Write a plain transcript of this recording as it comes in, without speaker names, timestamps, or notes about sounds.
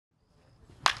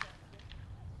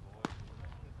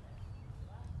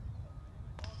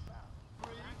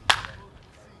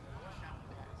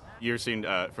You're seen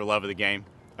for love of the game.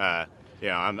 I'm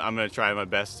going to try my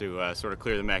best to sort of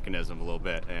clear the mechanism a little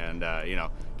bit and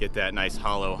get that nice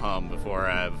hollow hum before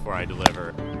I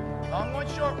deliver. Long one,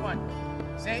 short one,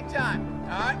 same time.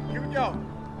 All right, here we go.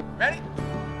 Ready?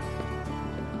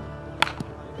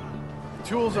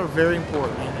 Tools are very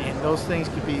important, and those things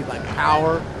could be like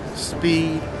power,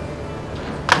 speed,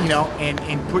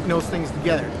 and putting those things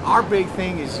together. Our big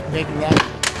thing is getting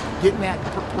that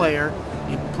player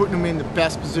and putting them in the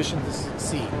best position to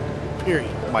succeed. Period.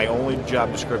 My only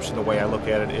job description, the way I look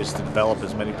at it, is to develop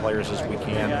as many players as we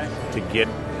can to get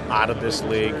out of this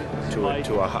league into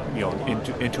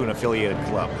an affiliated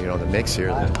club. The mix here,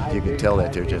 you can tell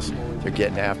that they're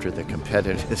getting after the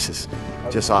competitiveness is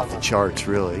just off the charts,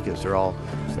 really, because they're all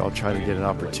trying to get an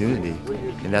opportunity,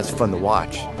 and that's fun to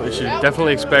watch. We should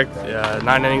definitely expect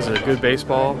 9 innings of good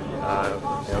baseball.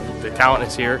 The talent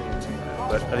is here,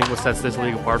 but I think what sets this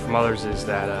league apart from others is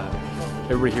that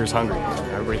everybody here is hungry.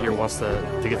 Everybody here wants to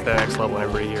get to that next level, and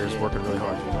everybody here is working really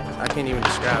hard. I can't even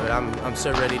describe it. I'm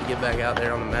so ready to get back out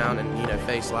there on the mound and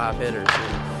face live hitters,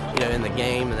 and in the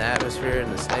game and the atmosphere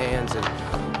and the stands, and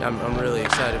I'm really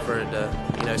excited for it to,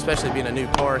 especially being a new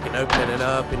park and opening it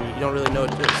up, and you don't really know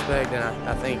what to expect. And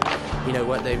I think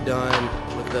what they've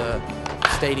done with the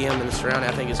stadium and the surrounding,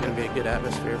 I think is going to be a good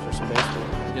atmosphere for some baseball.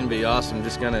 It's going to be awesome.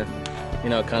 Just gonna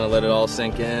kind of let it all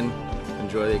sink in.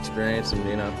 Enjoy the experience and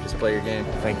just play your game.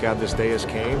 Thank God this day has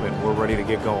came and we're ready to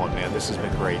get going, man. This has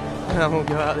been great. I'm gonna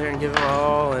go out there and give it my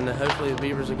all, and hopefully the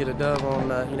Beavers will get a dub on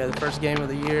the first game of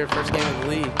the year, first game of the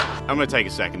league. I'm going to take a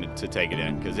second to take it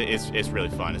in because it's really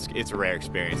fun. It's a rare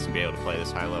experience to be able to play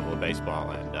this high level of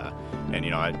baseball, and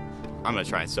I'm going to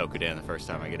try and soak it in the first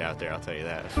time I get out there. I'll tell you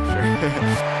that for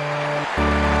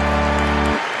sure.